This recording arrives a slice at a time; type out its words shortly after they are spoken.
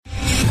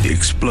the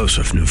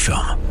explosive new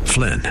film,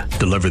 Flynn,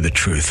 Deliver the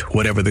Truth,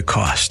 Whatever the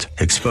Cost,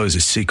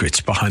 exposes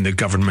secrets behind the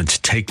government's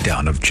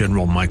takedown of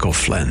General Michael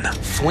Flynn.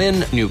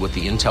 Flynn knew what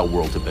the intel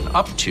world had been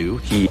up to.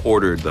 He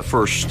ordered the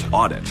first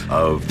audit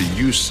of the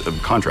use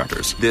of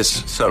contractors.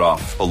 This set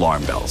off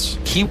alarm bells.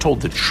 He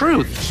told the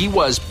truth. He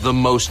was the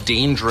most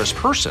dangerous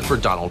person for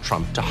Donald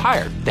Trump to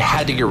hire. They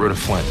had to get rid of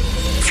Flynn.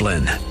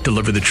 Flynn,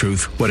 Deliver the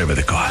Truth, Whatever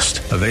the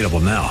Cost. Available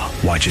now.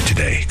 Watch it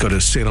today. Go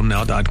to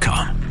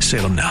salemnow.com.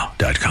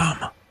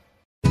 salemnow.com.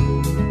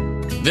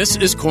 This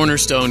is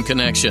Cornerstone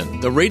Connection,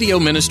 the radio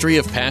ministry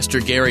of Pastor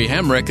Gary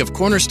Hemrick of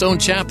Cornerstone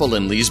Chapel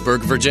in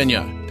Leesburg,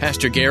 Virginia.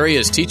 Pastor Gary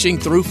is teaching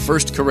through 1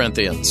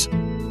 Corinthians. Real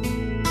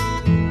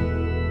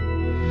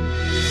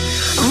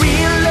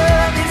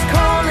love is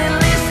calling,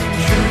 listen,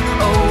 truth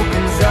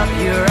opens up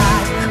your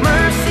eyes.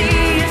 Mercy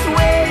is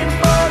waiting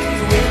for you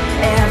with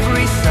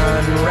every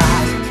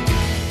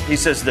sunrise. He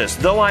says this,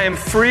 though I am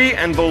free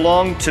and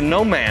belong to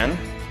no man,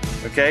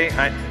 okay,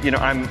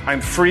 I'm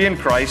free in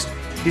Christ.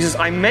 He says,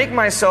 I make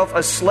myself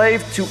a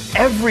slave to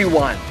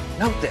everyone.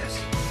 Note this.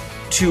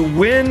 To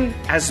win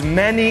as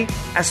many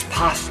as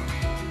possible.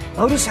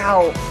 Notice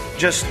how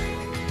just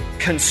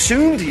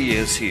consumed he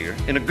is here,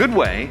 in a good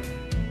way,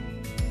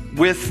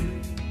 with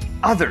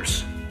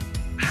others.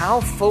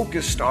 How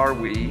focused are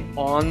we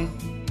on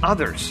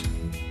others?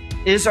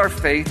 Is our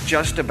faith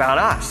just about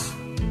us?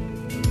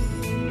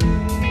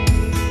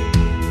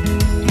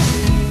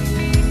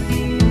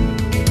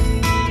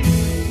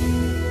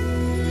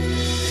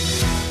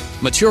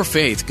 Mature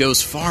faith goes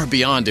far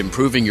beyond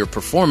improving your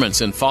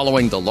performance in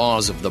following the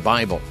laws of the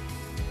Bible.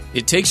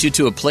 It takes you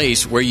to a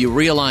place where you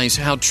realize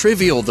how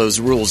trivial those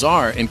rules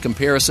are in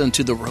comparison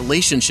to the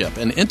relationship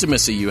and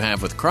intimacy you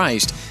have with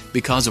Christ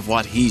because of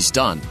what He's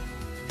done.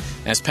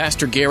 As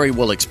Pastor Gary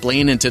will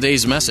explain in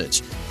today's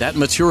message, that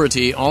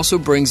maturity also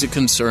brings a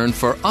concern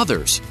for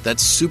others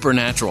that's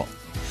supernatural.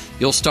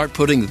 You'll start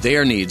putting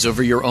their needs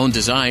over your own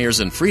desires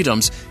and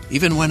freedoms,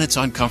 even when it's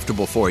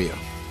uncomfortable for you.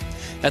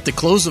 At the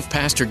close of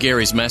Pastor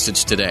Gary's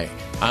message today,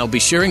 I'll be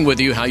sharing with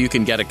you how you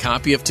can get a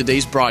copy of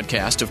today's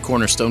broadcast of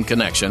Cornerstone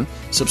Connection,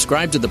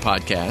 subscribe to the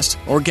podcast,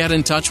 or get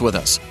in touch with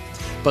us.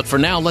 But for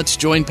now, let's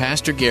join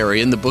Pastor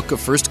Gary in the book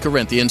of 1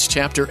 Corinthians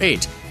chapter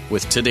 8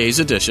 with today's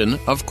edition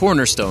of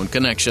Cornerstone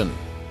Connection.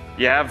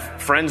 You have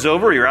friends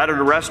over, you're out at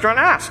a restaurant,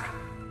 ask,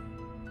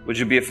 would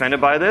you be offended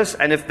by this?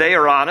 And if they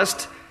are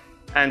honest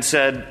and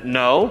said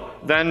no,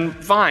 then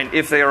fine.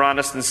 If they are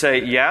honest and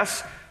say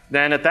yes,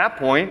 then at that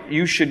point,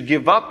 you should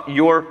give up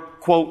your,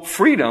 quote,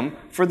 freedom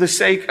for the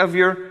sake of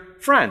your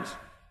friends.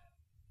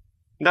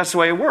 And that's the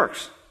way it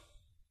works.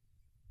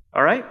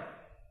 All right?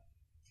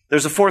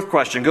 There's a fourth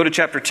question. Go to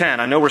chapter 10.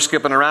 I know we're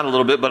skipping around a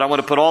little bit, but I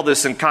want to put all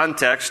this in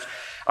context.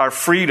 Our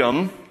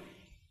freedom.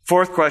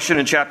 Fourth question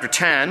in chapter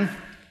 10,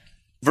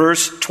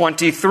 verse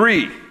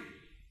 23.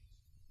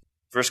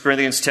 1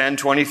 Corinthians 10,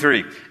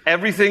 23.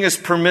 Everything is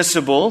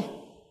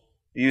permissible.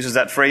 He uses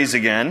that phrase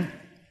again.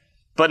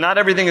 But not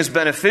everything is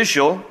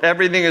beneficial.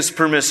 Everything is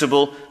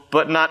permissible,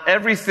 but not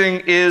everything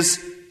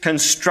is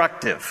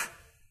constructive.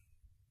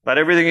 Not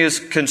everything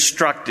is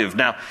constructive.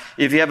 Now,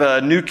 if you have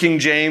a New King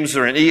James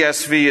or an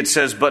ESV, it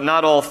says, but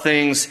not all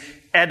things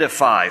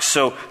edify.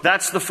 So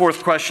that's the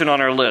fourth question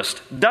on our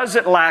list. Does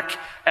it lack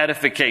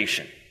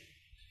edification?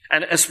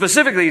 And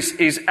specifically,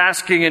 he's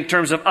asking in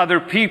terms of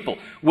other people.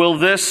 Will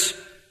this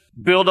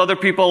build other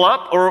people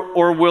up,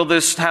 or will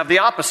this have the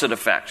opposite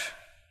effect?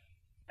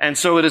 And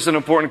so it is an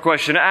important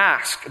question to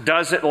ask.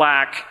 Does it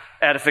lack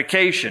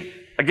edification?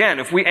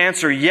 Again, if we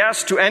answer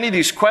yes to any of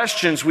these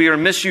questions, we are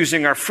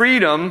misusing our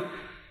freedom.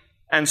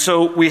 And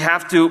so we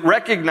have to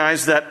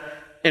recognize that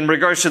in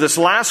regards to this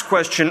last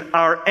question,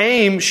 our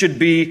aim should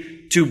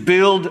be to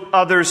build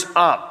others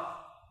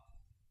up.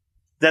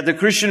 That the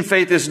Christian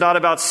faith is not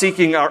about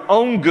seeking our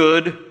own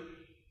good,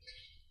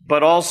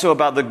 but also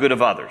about the good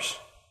of others.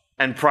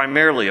 And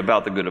primarily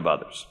about the good of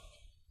others.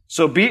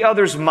 So be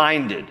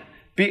others-minded.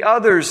 Be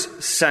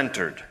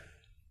others-centered,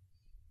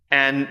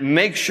 and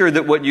make sure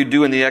that what you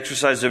do in the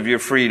exercise of your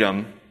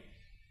freedom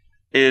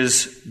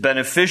is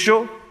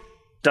beneficial,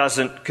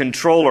 doesn't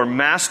control or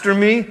master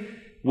me,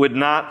 would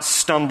not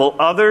stumble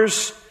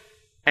others,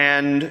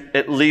 and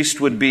at least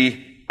would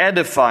be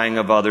edifying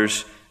of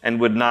others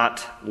and would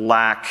not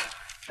lack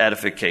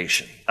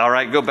edification. All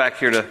right, go back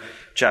here to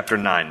chapter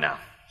 9 now.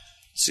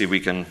 See if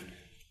we can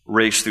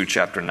race through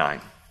chapter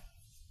 9.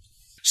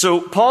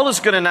 So Paul is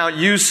going to now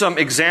use some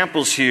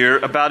examples here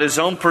about his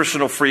own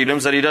personal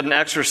freedoms that he doesn't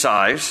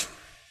exercise,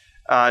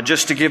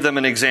 just to give them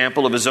an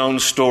example of his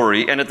own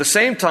story. And at the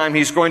same time,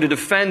 he's going to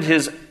defend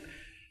his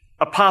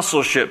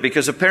apostleship,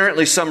 because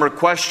apparently some are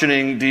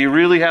questioning, do you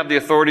really have the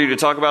authority to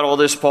talk about all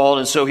this, Paul?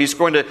 And so he's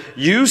going to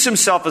use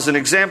himself as an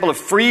example of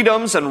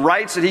freedoms and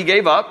rights that he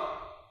gave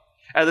up.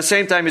 At the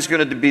same time, he's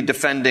going to be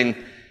defending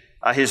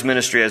his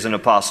ministry as an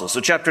apostle. So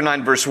chapter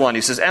 9, verse 1,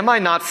 he says, am I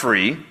not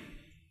free?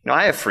 Now,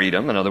 I have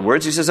freedom, in other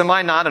words. He says, am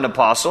I not an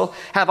apostle?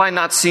 Have I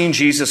not seen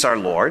Jesus our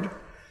Lord?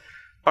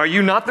 Are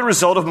you not the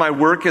result of my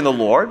work in the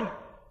Lord?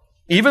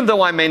 Even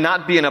though I may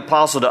not be an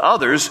apostle to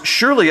others,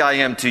 surely I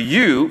am to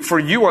you, for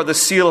you are the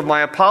seal of my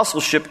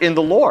apostleship in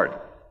the Lord.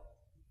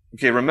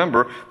 Okay,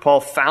 remember,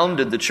 Paul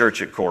founded the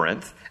church at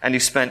Corinth, and he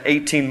spent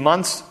 18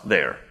 months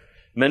there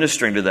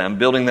ministering to them,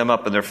 building them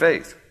up in their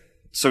faith.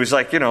 So he's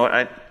like,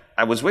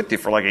 I was with you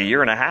for like a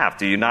year and a half.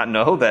 Do you not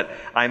know that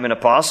I'm an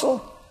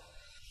apostle?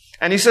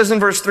 And he says in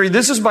verse 3,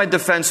 this is my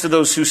defense to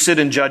those who sit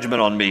in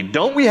judgment on me.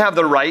 Don't we have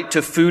the right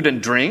to food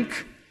and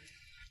drink?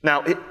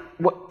 Now,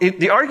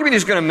 the argument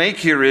he's going to make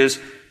here is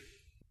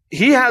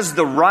he has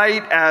the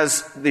right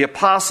as the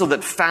apostle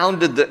that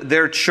founded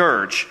their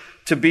church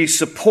to be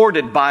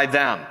supported by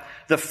them.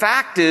 The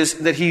fact is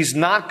that he's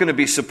not going to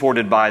be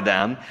supported by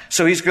them,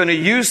 so he's going to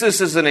use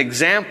this as an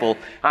example.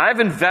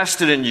 I've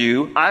invested in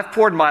you. I've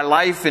poured my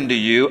life into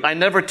you. I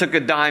never took a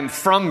dime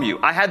from you.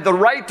 I had the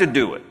right to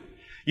do it.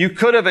 You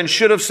could have and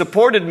should have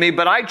supported me,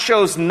 but I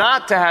chose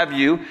not to have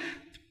you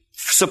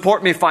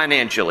support me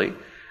financially,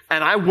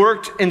 and I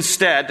worked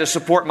instead to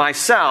support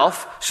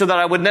myself so that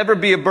I would never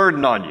be a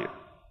burden on you.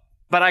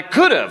 But I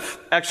could have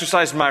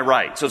exercised my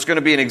right. So it's going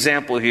to be an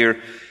example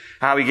here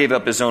how he gave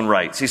up his own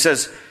rights. He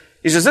says,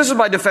 this is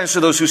my defense to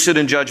those who sit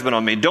in judgment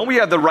on me. Don't we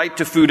have the right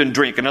to food and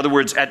drink? In other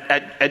words,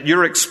 at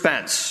your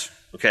expense.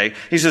 Okay?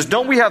 He says,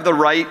 don't we have the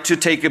right to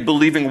take a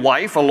believing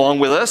wife along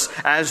with us,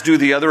 as do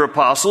the other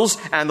apostles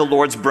and the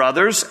Lord's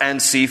brothers and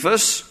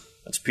Cephas?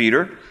 That's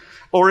Peter.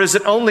 Or is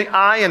it only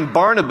I and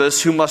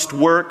Barnabas who must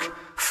work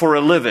for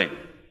a living?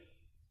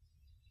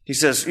 He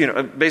says,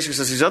 basically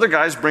says these other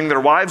guys bring their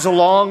wives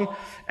along,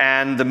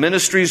 and the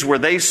ministries where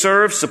they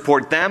serve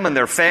support them and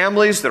their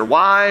families, their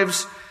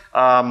wives.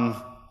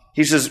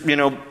 He says,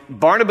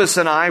 Barnabas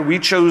and I, we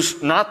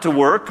chose not to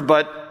work,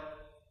 but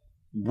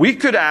we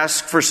could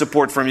ask for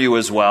support from you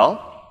as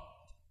well.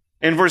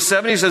 In verse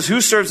 7, he says,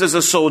 who serves as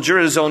a soldier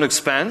at his own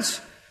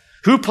expense?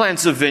 Who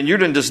plants a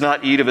vineyard and does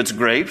not eat of its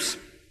grapes?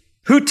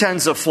 Who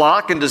tends a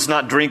flock and does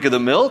not drink of the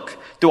milk?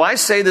 Do I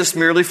say this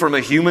merely from a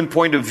human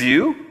point of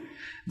view?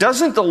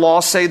 Doesn't the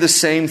law say the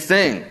same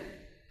thing?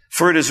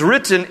 For it is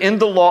written in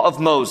the law of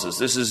Moses,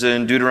 this is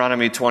in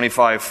Deuteronomy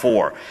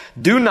 25:4,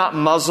 do not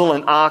muzzle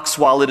an ox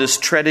while it is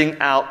treading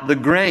out the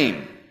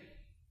grain.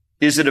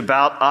 Is it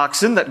about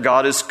oxen that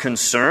God is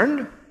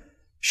concerned?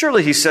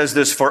 Surely he says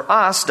this for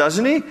us,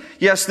 doesn't he?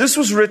 Yes, this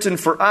was written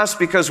for us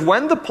because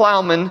when the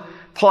plowman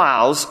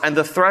plows and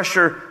the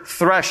thresher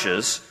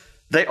threshes,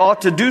 they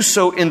ought to do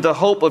so in the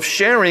hope of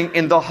sharing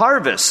in the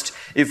harvest.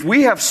 If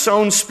we have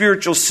sown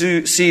spiritual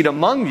seed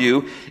among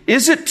you,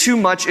 is it too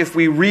much if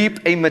we reap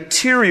a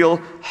material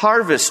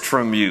harvest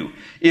from you?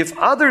 If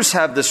others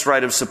have this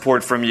right of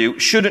support from you,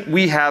 shouldn't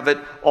we have it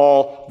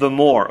all the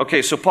more?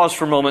 Okay, so pause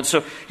for a moment.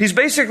 So he's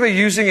basically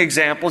using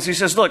examples. He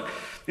says, look,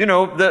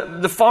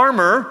 the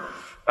farmer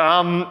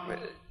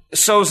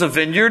sows a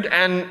vineyard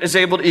and is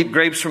able to eat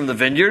grapes from the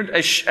vineyard.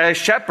 A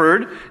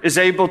shepherd is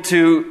able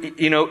to,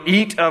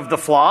 eat of the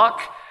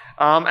flock.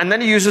 And then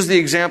he uses the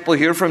example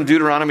here from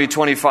Deuteronomy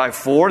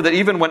 25:4 that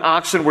even when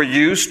oxen were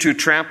used to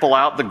trample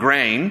out the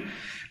grain,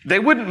 they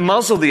wouldn't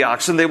muzzle the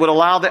oxen. They would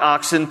allow the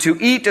oxen to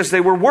eat as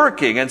they were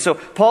working. And so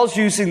Paul's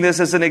using this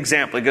as an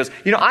example. He goes,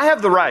 I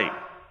have the right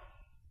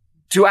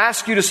to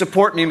ask you to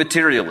support me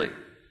materially.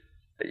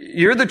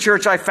 You're the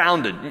church I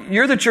founded.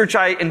 You're the church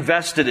I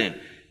invested in.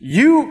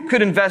 You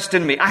could invest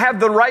in me. I have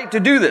the right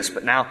to do this.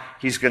 But now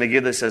he's going to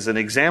give this as an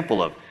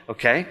example of,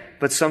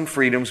 but some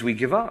freedoms we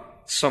give up.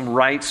 Some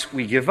rights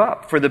we give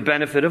up for the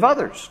benefit of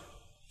others.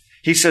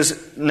 He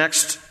says,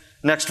 next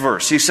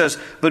verse, he says,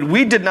 but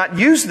we did not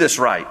use this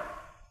right.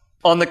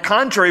 On the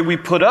contrary, we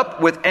put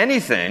up with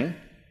anything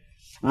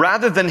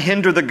rather than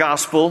hinder the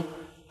gospel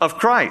of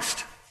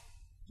Christ.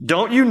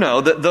 Don't you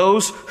know that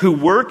those who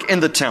work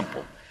in the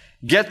temple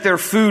get their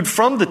food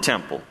from the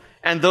temple,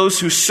 and those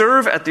who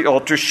serve at the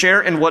altar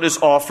share in what is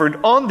offered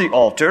on the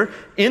altar?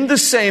 In the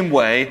same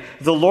way,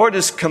 the Lord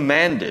has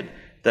commanded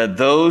that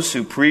those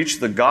who preach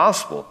the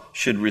gospel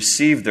should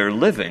receive their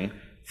living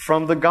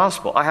from the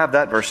gospel. I have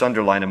that verse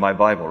underlined in my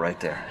Bible right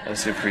there.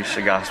 Those who preach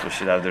the gospel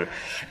should have their...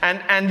 And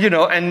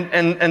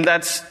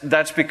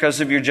that's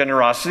because of your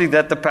generosity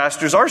that the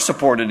pastors are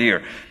supported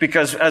here.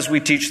 Because as we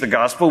teach the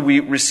gospel,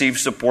 we receive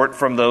support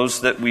from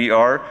those that we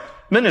are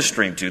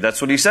ministering to.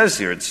 That's what he says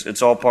here.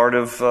 It's all part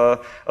of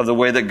the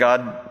way that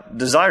God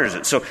desires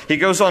it. So he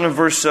goes on in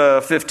verse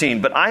 15,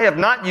 but I have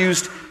not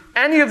used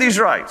any of these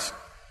rights.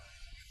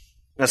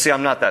 Now see,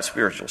 I'm not that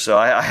spiritual, so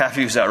I have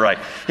used that right.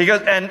 He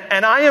goes,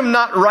 and I am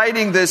not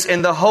writing this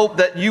in the hope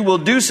that you will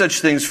do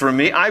such things for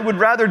me. I would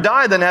rather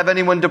die than have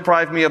anyone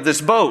deprive me of this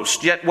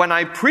boast. Yet when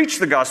I preach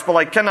the gospel,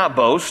 I cannot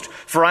boast,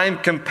 for I am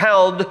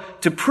compelled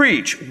to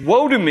preach.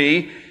 Woe to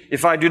me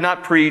if I do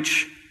not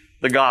preach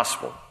the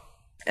gospel.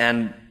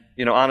 And,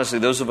 honestly,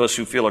 those of us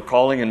who feel a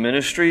calling in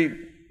ministry,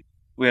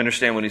 we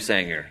understand what he's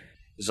saying here.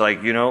 It's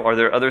like, are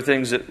there other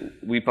things that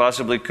we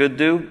possibly could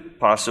do?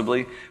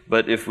 Possibly.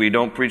 But if we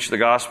don't preach the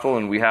gospel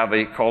and we have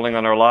a calling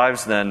on our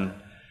lives, then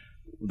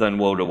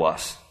woe to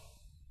us.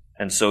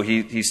 And so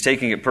he's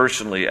taking it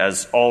personally,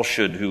 as all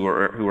should who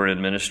are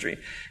in ministry.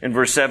 In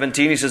verse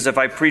 17, he says, if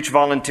I preach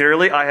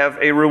voluntarily, I have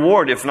a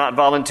reward. If not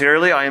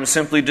voluntarily, I am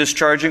simply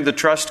discharging the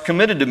trust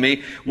committed to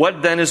me.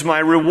 What then is my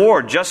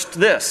reward? Just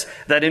this,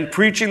 that in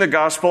preaching the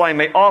gospel, I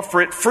may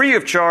offer it free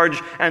of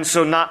charge, and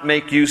so not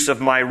make use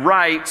of my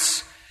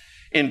rights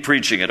in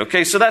preaching it.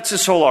 Okay, so that's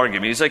his whole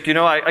argument. He's like,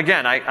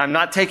 I'm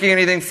not taking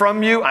anything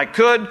from you. I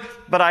could,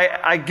 but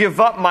I give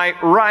up my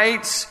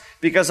rights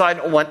because I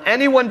don't want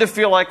anyone to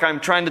feel like I'm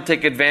trying to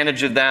take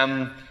advantage of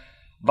them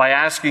by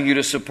asking you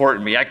to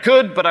support me. I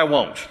could, but I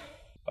won't.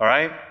 All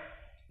right?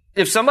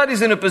 If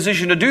somebody's in a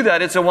position to do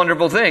that, it's a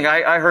wonderful thing.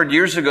 I heard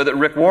years ago that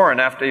Rick Warren,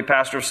 after he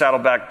pastor of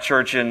Saddleback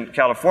Church in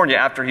California,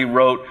 after he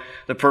wrote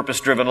The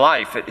Purpose-Driven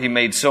Life, he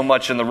made so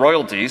much in the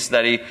royalties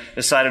that he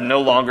decided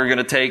no longer going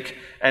to take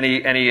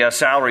any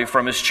salary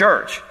from his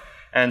church.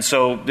 And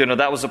so,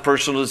 that was a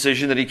personal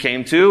decision that he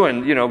came to,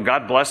 and,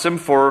 God bless him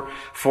for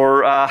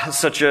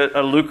such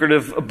a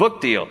lucrative book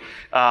deal.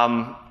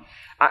 I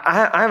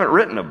haven't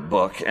written a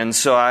book, and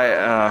so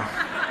I'm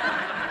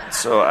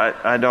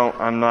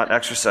not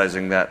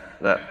exercising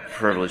that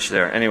privilege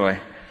there. Anyway,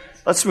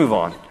 let's move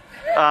on.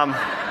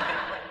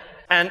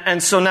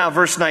 And so now,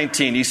 verse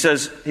 19, he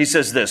says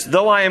this,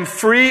 though I am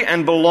free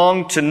and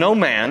belong to no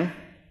man,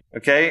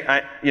 okay,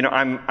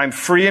 I'm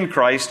free in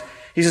Christ.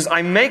 He says,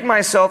 I make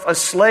myself a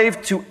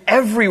slave to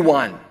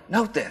everyone.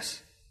 Note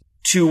this.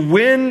 To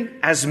win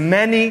as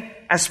many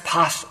as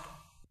possible.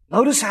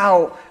 Notice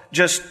how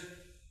just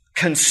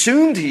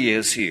consumed he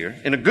is here,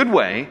 in a good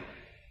way,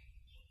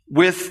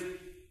 with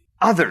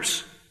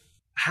others.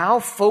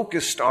 How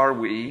focused are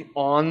we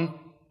on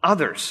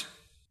others?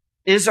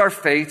 Is our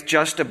faith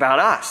just about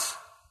us?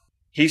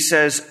 He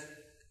says,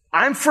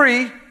 I'm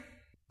free,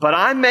 but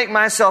I make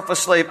myself a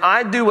slave.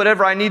 I do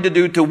whatever I need to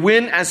do to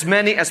win as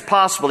many as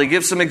possible. He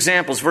gives some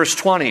examples. Verse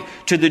 20,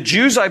 to the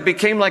Jews I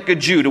became like a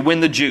Jew to win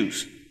the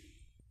Jews.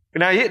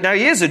 Now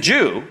he is a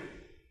Jew,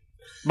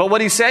 but what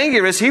he's saying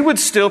here is he would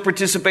still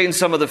participate in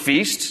some of the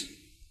feasts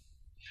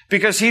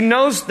because he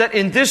knows that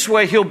in this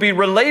way he'll be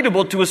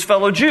relatable to his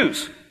fellow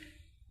Jews.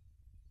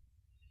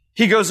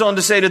 He goes on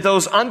to say to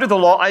those under the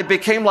law, I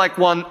became like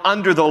one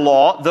under the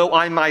law, though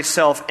I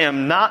myself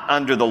am not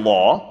under the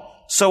law,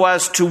 so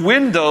as to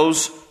win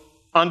those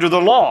under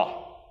the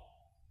law.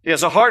 He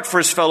has a heart for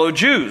his fellow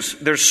Jews.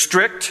 They're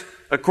strict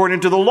according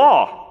to the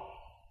law.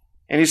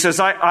 And he says,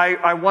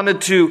 I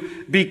wanted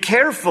to be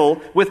careful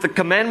with the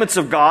commandments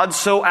of God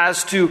so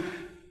as to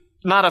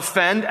not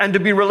offend and to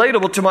be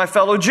relatable to my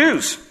fellow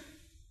Jews.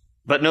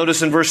 But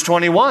notice in verse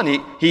 21,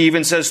 he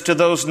even says, to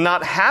those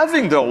not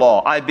having the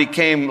law, I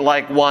became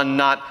like one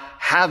not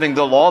having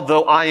the law,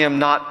 though I am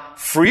not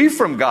free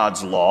from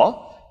God's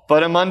law,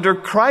 but am under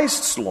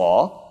Christ's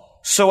law,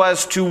 so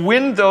as to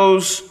win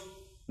those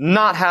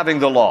not having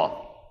the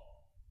law.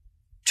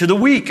 To the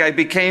weak I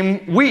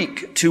became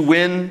weak to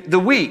win the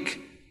weak.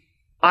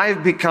 I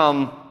have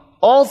become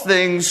all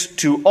things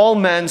to all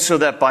men so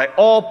that by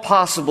all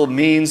possible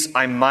means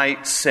I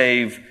might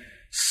save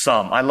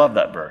some. I love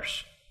that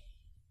verse.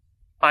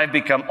 I have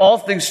become all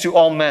things to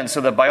all men so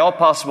that by all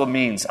possible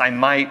means I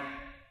might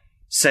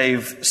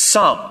save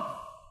some.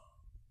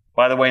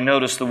 By the way,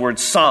 notice the word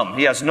some.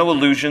 He has no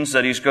illusions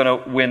that he's going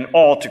to win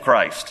all to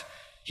Christ.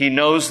 He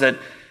knows that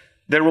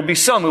there will be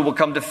some who will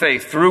come to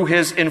faith through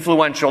his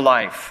influential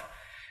life.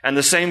 And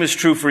the same is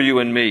true for you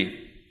and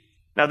me.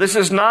 Now, this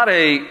is not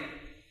a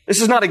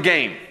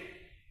game.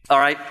 All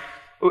right?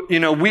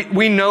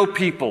 We know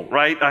people,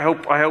 right? I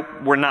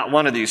hope we're not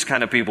one of these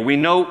kind of people. We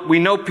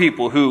know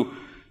people who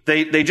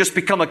they just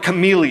become a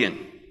chameleon.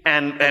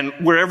 And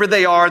wherever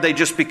they are, they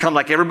just become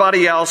like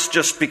everybody else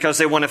just because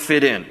they want to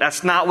fit in.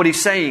 That's not what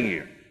he's saying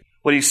here.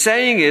 What he's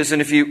saying is,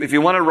 and if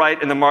you want to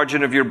write in the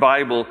margin of your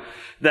Bible,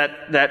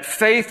 that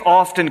faith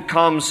often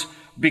comes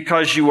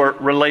because you are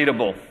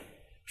relatable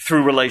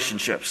through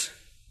relationships.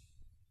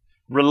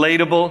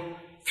 Relatable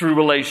through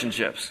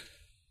relationships.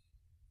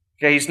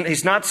 Okay,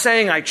 he's not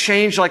saying I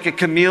change like a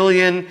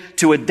chameleon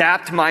to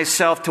adapt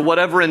myself to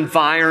whatever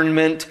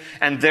environment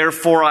and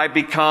therefore I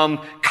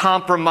become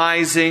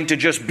compromising to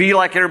just be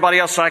like everybody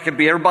else so I can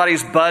be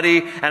everybody's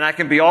buddy and I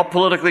can be all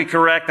politically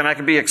correct and I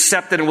can be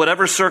accepted in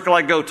whatever circle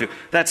I go to.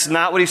 That's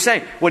not what he's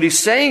saying. What he's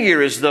saying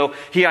here is, though,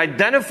 he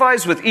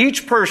identifies with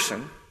each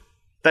person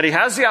that he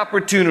has the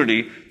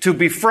opportunity to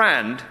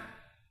befriend,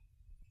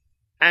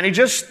 and he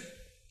just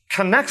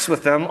connects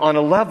with them on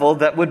a level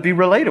that would be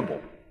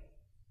relatable.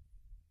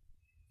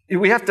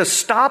 We have to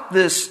stop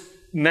this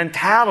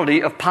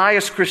mentality of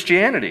pious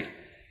Christianity,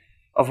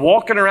 of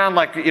walking around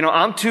like,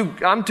 I'm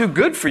too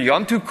good for you.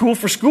 I'm too cool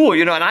for school,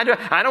 and I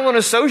don't want to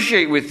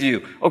associate with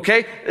you.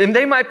 Okay. And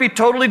they might be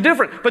totally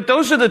different, but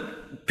those are the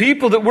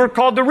people that we're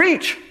called to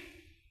reach.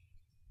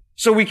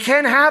 So we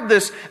can't have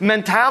this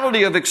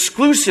mentality of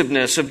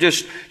exclusiveness, of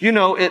just,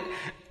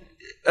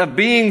 of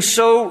being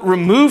so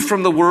removed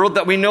from the world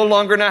that we no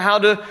longer know how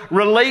to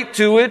relate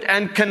to it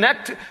and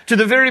connect to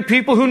the very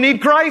people who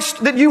need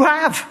Christ that you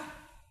have.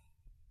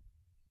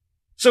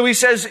 So he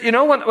says,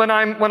 when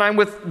I'm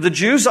with the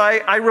Jews,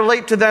 I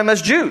relate to them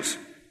as Jews.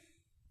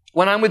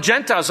 When I'm with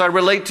Gentiles, I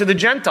relate to the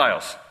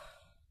Gentiles.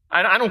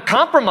 I don't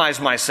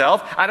compromise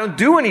myself. I don't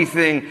do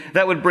anything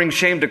that would bring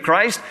shame to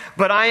Christ,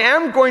 but I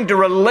am going to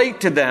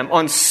relate to them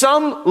on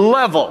some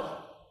level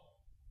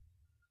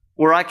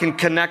where I can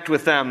connect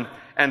with them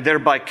and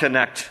thereby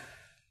connect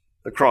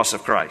the cross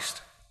of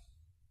Christ.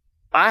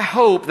 I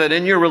hope that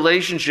in your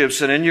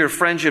relationships and in your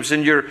friendships,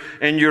 in your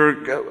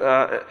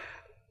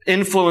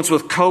influence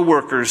with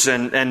coworkers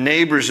and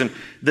neighbors, and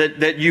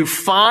that you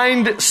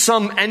find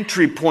some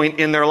entry point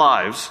in their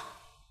lives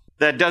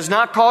that does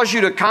not cause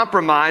you to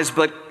compromise,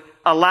 but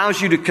allows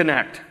you to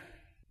connect.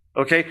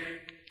 Okay?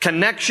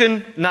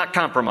 Connection, not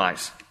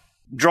compromise.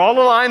 Draw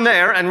the line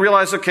there and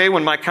realize, okay,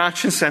 when my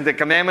conscience and the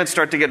commandments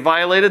start to get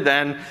violated,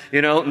 then,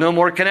 no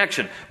more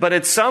connection. But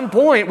at some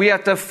point, we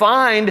have to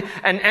find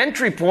an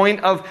entry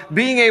point of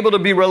being able to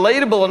be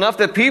relatable enough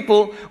that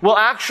people will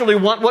actually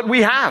want what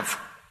we have.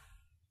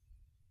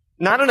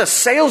 Not in a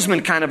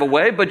salesman kind of a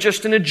way, but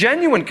just in a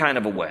genuine kind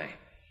of a way.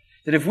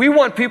 That if we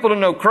want people to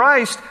know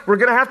Christ, we're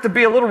going to have to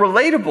be a little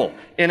relatable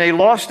in a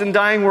lost and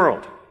dying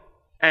world.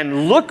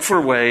 And look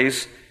for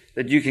ways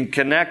that you can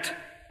connect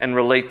and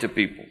relate to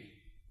people.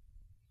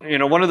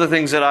 One of the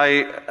things that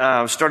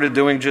I started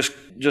doing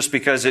just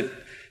because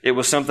it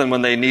was something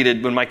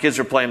when my kids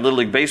were playing Little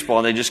League Baseball,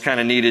 and they just kind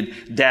of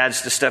needed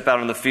dads to step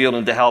out on the field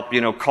and to help,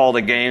 call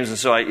the games. And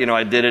so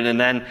I did it. And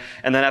then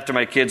after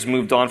my kids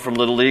moved on from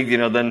Little League,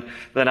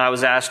 then I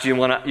was asked, you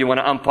want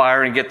to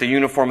umpire and get the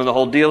uniform and the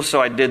whole deal? So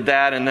I did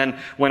that, and then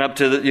went up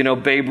to the,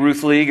 Babe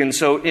Ruth League. And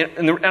so,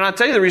 and I'll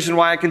tell you the reason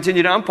why I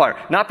continue to umpire.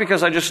 Not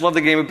because I just love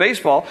the game of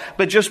baseball,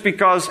 but just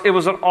because it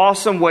was an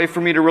awesome way for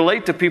me to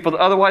relate to people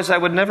that otherwise I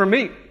would never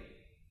meet.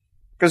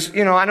 Because,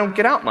 I don't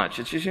get out much.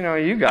 It's just,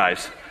 you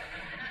guys.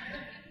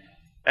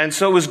 And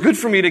so it was good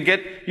for me to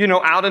get,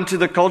 out into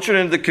the culture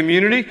and into the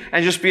community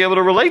and just be able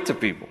to relate to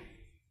people.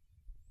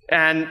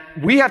 And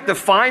we have to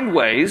find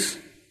ways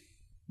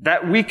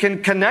that we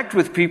can connect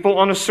with people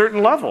on a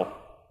certain level.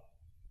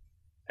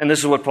 And this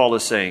is what Paul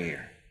is saying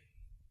here.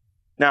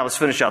 Now let's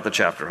finish out the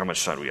chapter. How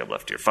much time do we have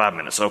left here? 5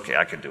 minutes. Okay,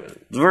 I can do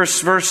it.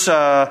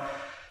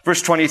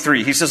 Verse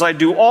 23, he says, I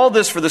do all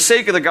this for the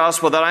sake of the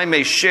gospel that I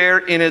may share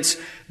in its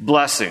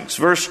blessings.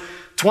 Verse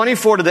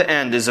 24 to the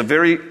end is a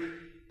very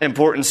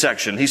important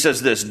section. He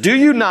says this, do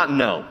you not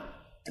know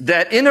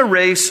that in a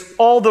race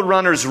all the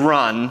runners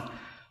run,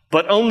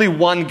 but only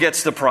one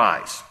gets the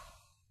prize?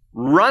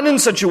 Run in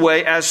such a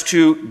way as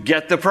to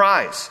get the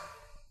prize.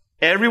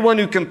 Everyone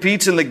who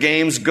competes in the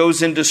games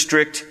goes into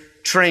strict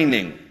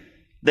training.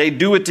 They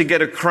do it to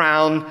get a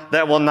crown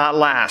that will not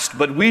last,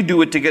 but we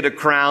do it to get a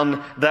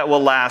crown that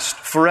will last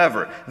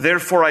forever.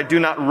 Therefore, I do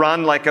not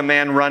run like a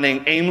man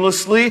running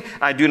aimlessly.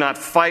 I do not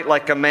fight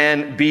like a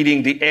man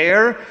beating the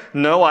air.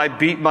 No, I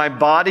beat my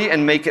body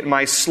and make it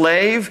my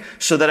slave,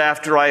 so that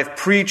after I have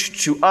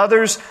preached to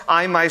others,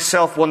 I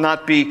myself will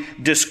not be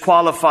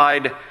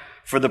disqualified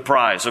for the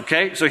prize.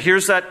 Okay? So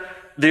here's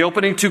the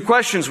opening two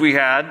questions we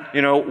had,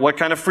 what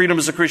kind of freedom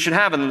does a Christian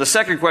have? And then the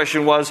second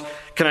question was,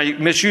 can I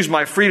misuse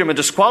my freedom and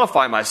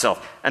disqualify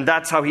myself? And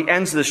that's how he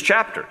ends this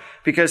chapter.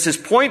 Because his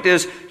point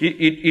is,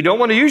 you don't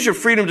want to use your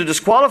freedom to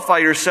disqualify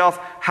yourself.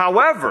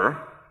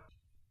 However,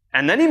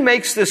 and then he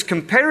makes this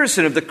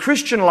comparison of the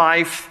Christian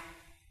life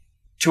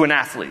to an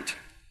athlete.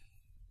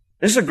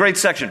 This is a great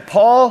section.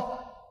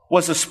 Paul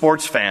was a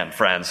sports fan,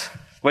 friends.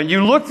 When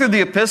you look through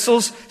the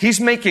epistles,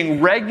 he's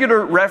making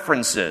regular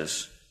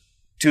references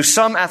to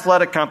some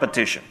athletic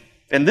competition.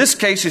 In this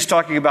case, he's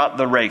talking about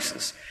the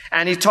races.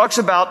 And he talks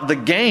about the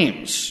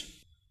games.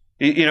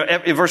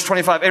 In verse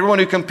 25, everyone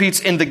who competes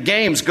in the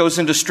games goes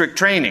into strict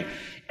training.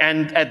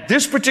 And at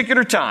this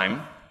particular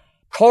time,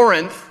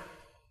 Corinth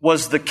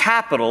was the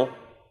capital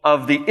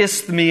of the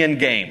Isthmian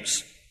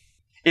Games.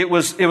 It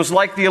was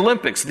like the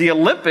Olympics. The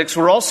Olympics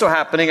were also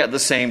happening at the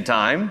same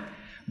time,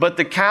 but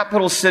the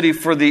capital city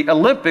for the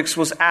Olympics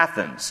was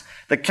Athens.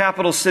 The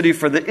capital city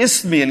for the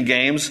Isthmian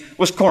Games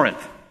was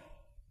Corinth.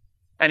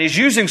 And he's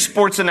using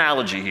sports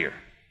analogy here.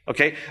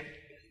 Okay?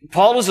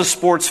 Paul is a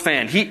sports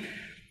fan.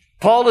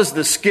 Paul is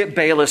the Skip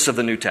Bayless of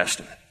the New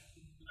Testament.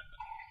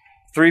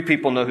 3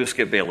 people know who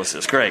Skip Bayless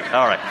is. Great.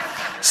 All right.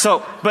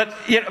 So, but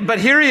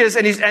here he is,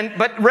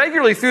 but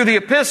regularly through the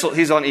epistle,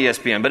 he's on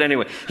ESPN. But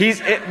anyway, he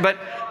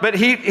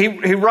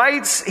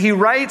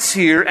writes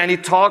here, and he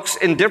talks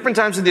in different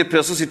times in the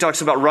epistles. He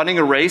talks about running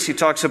a race. He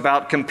talks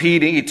about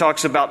competing. He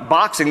talks about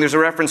boxing. There's a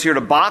reference here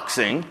to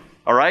boxing.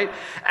 All right?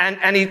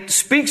 And he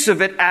speaks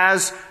of it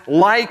as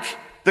like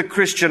the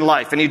Christian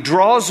life. And he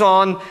draws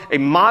on a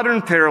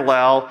modern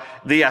parallel,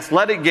 the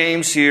athletic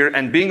games here,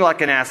 and being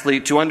like an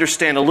athlete to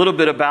understand a little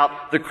bit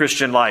about the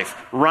Christian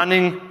life,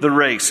 running the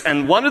race.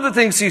 And one of the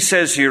things he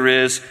says here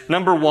is,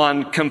 number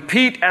 1,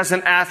 compete as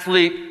an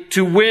athlete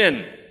to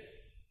win.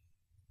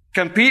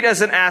 Compete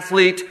as an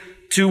athlete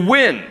to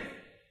win.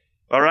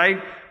 All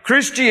right?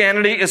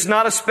 Christianity is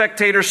not a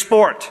spectator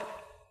sport.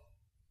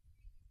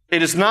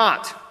 It is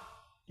not.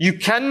 You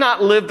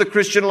cannot live the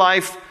Christian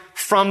life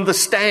from the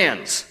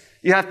stands.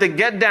 You have to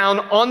get down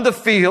on the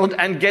field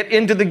and get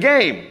into the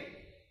game.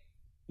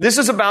 This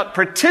is about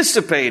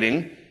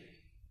participating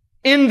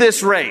in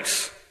this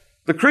race.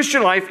 The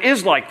Christian life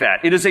is like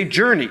that. It is a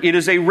journey. It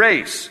is a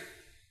race.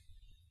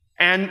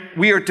 And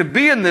we are to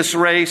be in this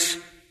race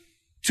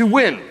to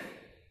win.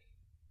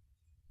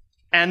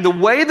 And the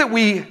way that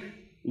we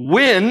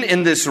win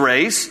in this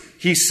race,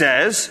 he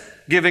says,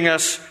 giving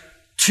us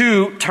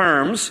two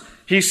terms.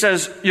 He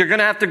says, you're going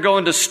to have to go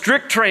into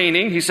strict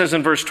training, he says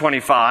in verse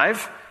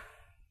 25.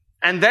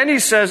 And then he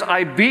says,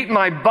 I beat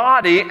my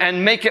body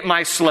and make it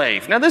my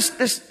slave. Now this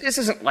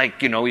isn't like,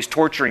 he's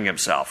torturing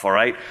himself, all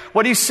right?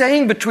 What he's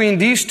saying between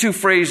these two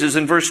phrases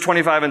in verse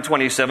 25 and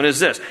 27 is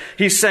this.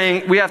 He's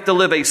saying we have to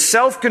live a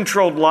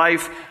self-controlled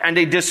life and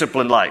a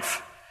disciplined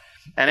life.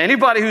 And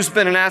anybody who's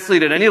been an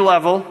athlete at any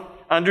level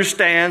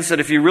understands that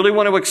if you really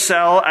want to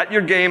excel at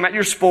your game, at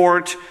your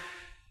sport,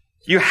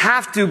 you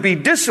have to be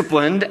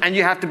disciplined and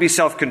you have to be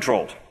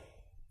self-controlled.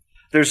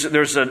 There's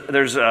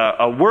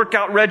a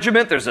workout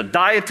regimen. There's a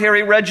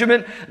dietary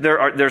regimen. There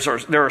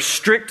are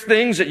strict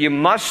things that you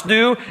must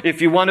do if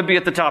you want to be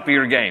at the top of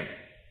your game.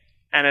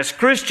 And as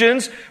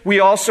Christians, we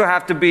also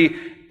have to be,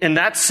 in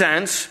that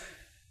sense,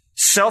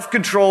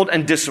 self-controlled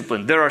and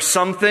disciplined. There are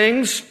some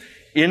things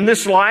in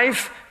this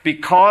life,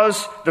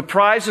 because the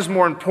prize is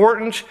more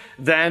important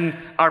than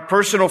our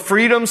personal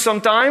freedom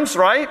sometimes,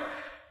 right?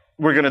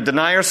 We're going to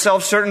deny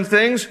ourselves certain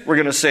things. We're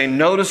going to say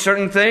no to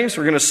certain things.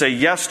 We're going to say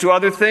yes to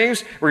other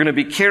things. We're going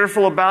to be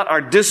careful about our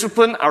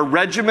discipline, our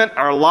regiment,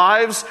 our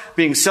lives,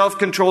 being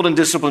self-controlled and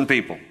disciplined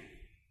people.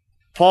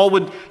 Paul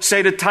would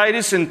say to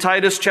Titus in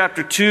Titus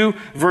chapter 2,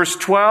 verse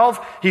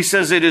 12, he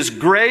says, it is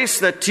grace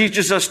that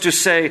teaches us to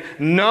say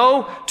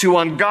no to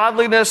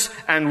ungodliness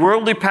and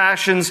worldly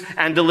passions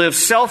and to live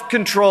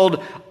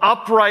self-controlled,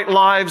 upright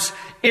lives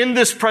in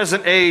this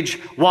present age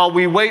while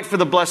we wait for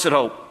the blessed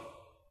hope.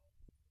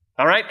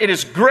 All right? It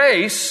is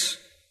grace,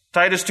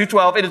 Titus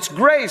 2:12, it is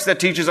grace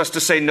that teaches us to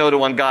say no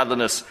to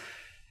ungodliness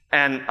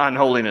and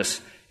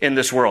unholiness in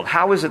this world.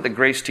 How is it that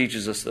grace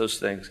teaches us those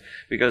things?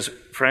 Because,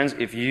 friends,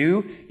 if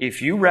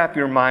you wrap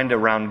your mind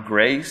around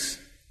grace,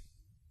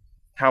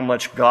 how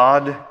much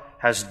God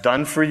has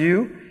done for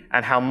you,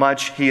 and how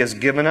much He has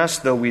given us,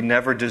 though we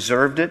never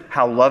deserved it,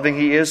 how loving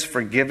He is,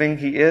 forgiving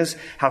He is,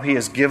 how He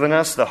has given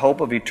us the hope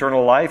of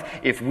eternal life.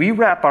 If we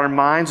wrap our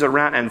minds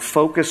around and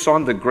focus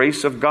on the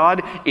grace of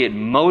God, it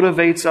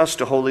motivates us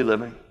to holy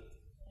living.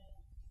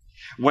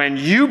 When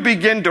you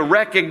begin to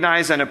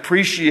recognize and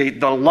appreciate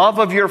the love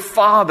of your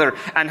Father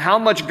and how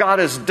much God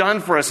has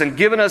done for us and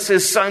given us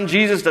His Son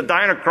Jesus to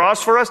die on a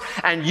cross for us,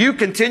 and you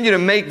continue to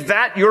make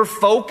that your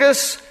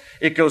focus,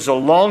 it goes a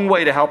long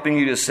way to helping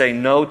you to say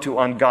no to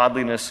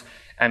ungodliness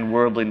and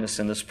worldliness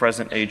in this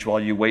present age while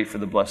you wait for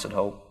the blessed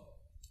hope.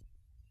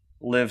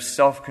 Live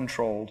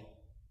self-controlled,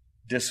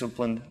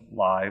 disciplined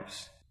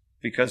lives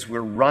because we're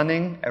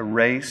running a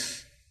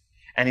race.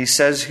 And he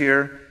says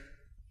here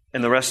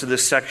in the rest of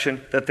this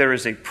section that there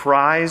is a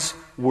prize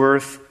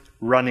worth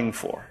running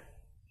for.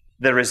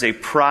 There is a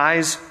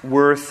prize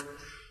worth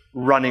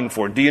running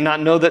for. Do you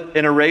not know that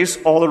in a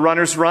race all the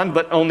runners run,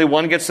 but only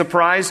one gets the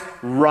prize?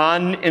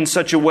 Run in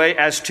such a way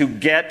as to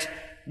get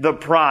the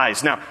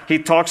prize. Now, he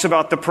talks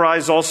about the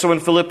prize also in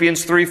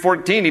Philippians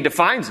 3:14. He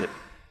defines it.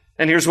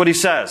 And here's what he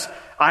says.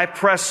 I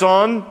press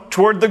on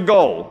toward the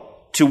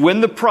goal to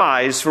win the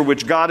prize for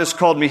which God has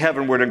called me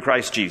heavenward in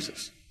Christ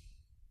Jesus.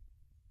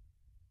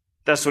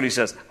 That's what he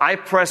says. I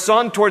press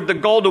on toward the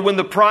goal to win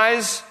the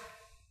prize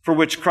for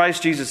which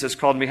Christ Jesus has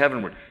called me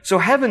heavenward. So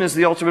heaven is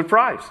the ultimate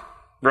prize,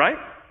 right?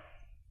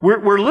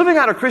 We're living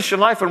out a Christian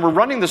life and we're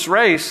running this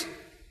race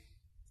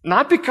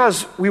not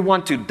because we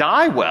want to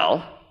die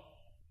well,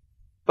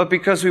 but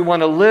because we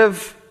want to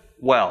live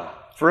well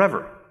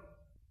forever.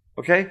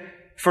 Okay?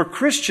 For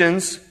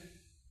Christians,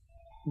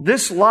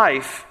 this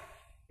life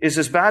is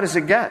as bad as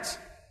it gets.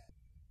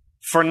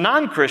 For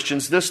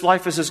non-Christians, this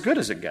life is as good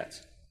as it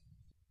gets.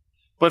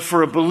 But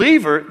for a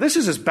believer, this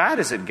is as bad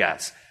as it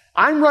gets.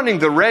 I'm running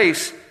the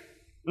race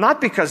not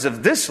because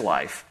of this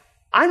life.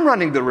 I'm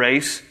running the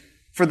race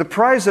for the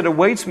prize that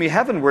awaits me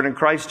heavenward in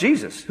Christ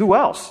Jesus. Who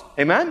else?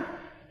 Amen?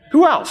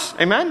 Who else?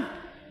 Amen?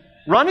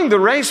 Running the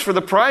race for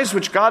the prize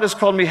which God has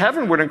called me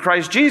heavenward in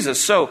Christ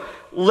Jesus. So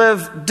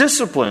live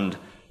disciplined,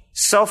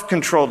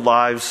 self-controlled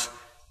lives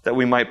that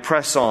we might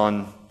press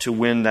on to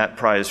win that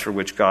prize for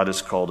which God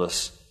has called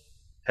us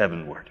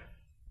heavenward.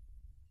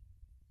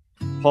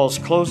 Paul's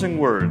closing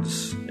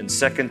words in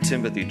 2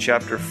 Timothy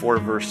chapter 4,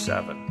 verse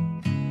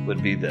 7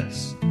 would be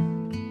this.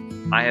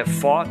 I have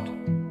fought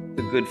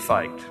the good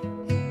fight.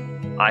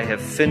 I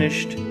have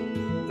finished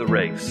the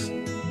race.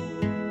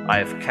 I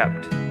have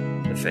kept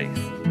the faith.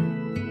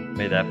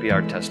 May that be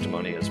our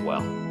testimony as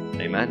well.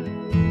 Amen. An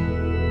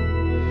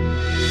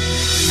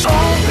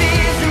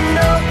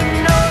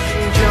open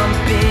ocean,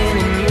 jump in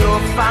and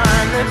you'll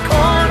find the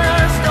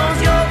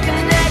cornerstone's your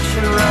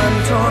connection. Run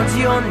towards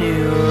your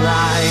new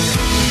life.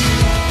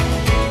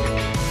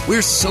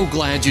 We're so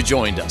glad you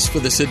joined us for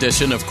this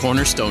edition of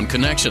Cornerstone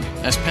Connection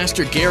as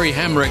Pastor Gary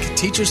Hamrick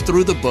teaches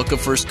through the book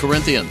of 1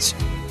 Corinthians.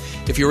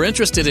 If you're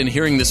interested in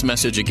hearing this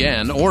message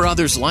again or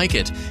others like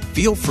it,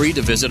 feel free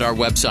to visit our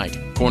website,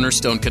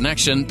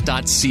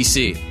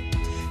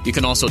 cornerstoneconnection.cc. You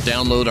can also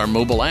download our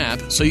mobile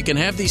app so you can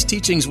have these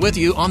teachings with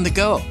you on the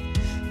go.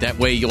 That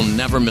way you'll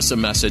never miss a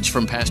message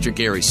from Pastor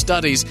Gary's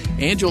studies,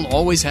 and you'll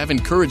always have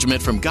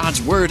encouragement from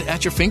God's Word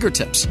at your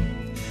fingertips.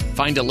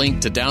 Find a link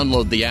to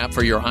download the app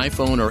for your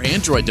iPhone or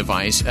Android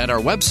device at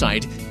our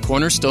website,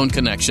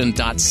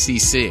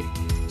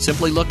 cornerstoneconnection.cc.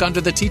 Simply look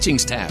under the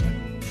Teachings tab.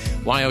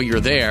 While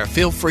you're there,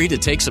 feel free to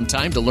take some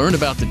time to learn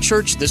about the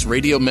church this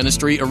radio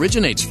ministry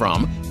originates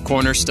from,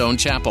 Cornerstone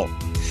Chapel.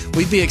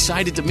 We'd be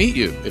excited to meet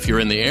you if you're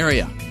in the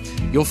area.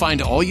 You'll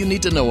find all you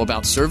need to know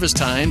about service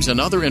times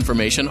and other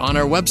information on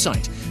our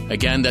website.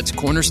 Again, that's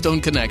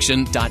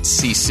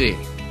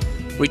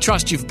cornerstoneconnection.cc. We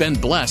trust you've been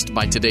blessed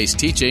by today's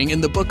teaching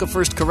in the book of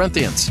 1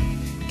 Corinthians.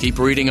 Keep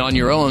reading on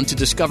your own to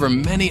discover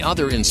many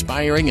other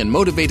inspiring and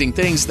motivating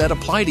things that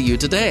apply to you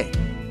today.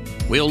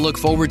 We'll look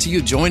forward to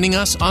you joining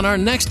us on our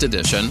next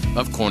edition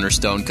of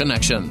Cornerstone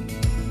Connection.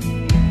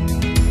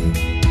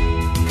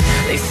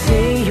 They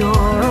say you're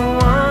a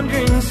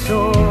wandering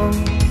soul,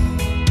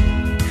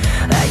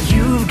 that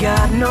you've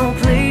got no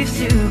place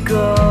to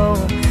go,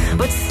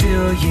 but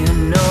still you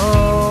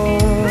know,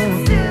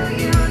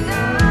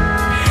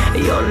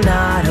 you're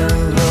not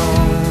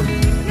alone.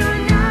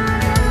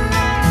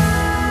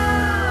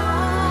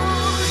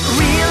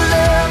 Real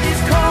love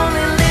is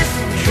calling,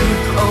 listen,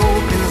 truth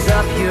opens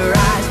up your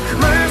eyes.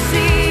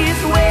 Mercy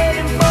is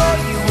waiting for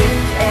you with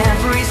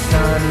every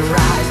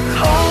sunrise.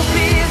 Hope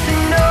is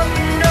an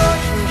open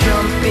ocean,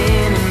 jump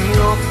in and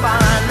you'll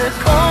find the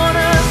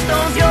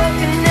cornerstones, your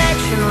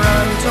connection,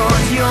 run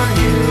towards your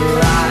new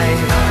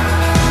life.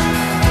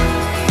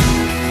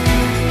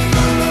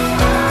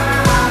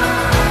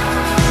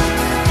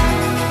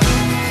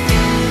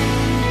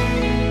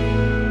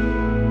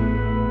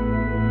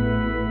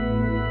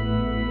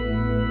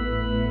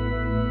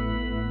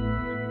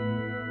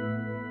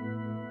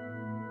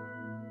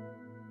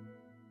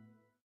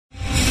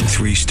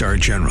 Three-star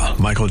General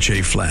Michael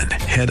J. Flynn,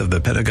 head of the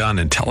Pentagon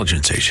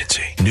Intelligence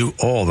Agency, knew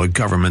all the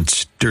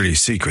government's dirty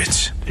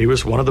secrets. He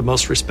was one of the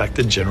most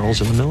respected generals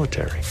in the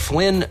military.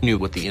 Flynn knew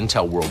what the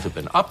intel world had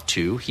been up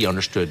to. He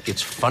understood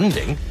its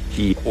funding.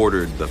 He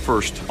ordered the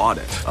first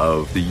audit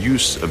of the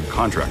use of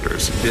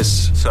contractors.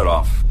 This set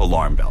off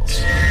alarm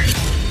bells.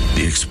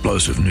 The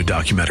explosive new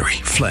documentary,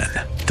 Flynn,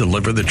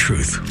 Deliver the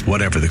Truth,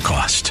 Whatever the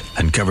Cost,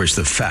 uncovers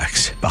the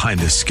facts behind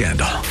this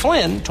scandal.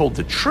 Flynn told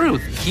the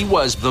truth. He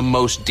was the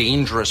most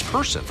dangerous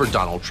person for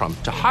Donald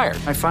Trump to hire.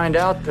 I find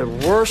out the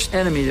worst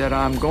enemy that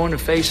I'm going to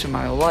face in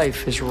my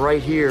life is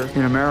right here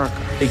in America.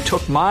 They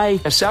took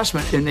my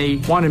assessment and they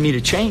wanted me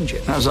to change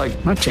it. And I was like,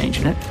 I'm not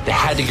changing it. They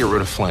had to get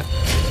rid of Flynn.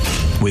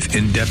 With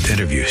in-depth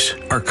interviews,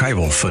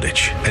 archival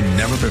footage, and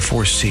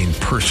never-before-seen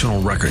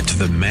personal records of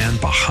the man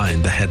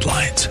behind the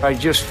headlines. I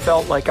just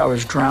felt like I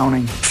was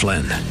drowning.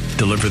 Flynn,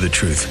 Deliver the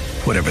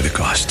Truth, Whatever the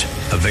Cost.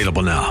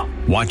 Available now.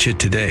 Watch it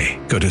today.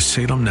 Go to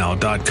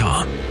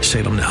salemnow.com.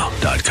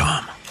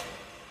 salemnow.com.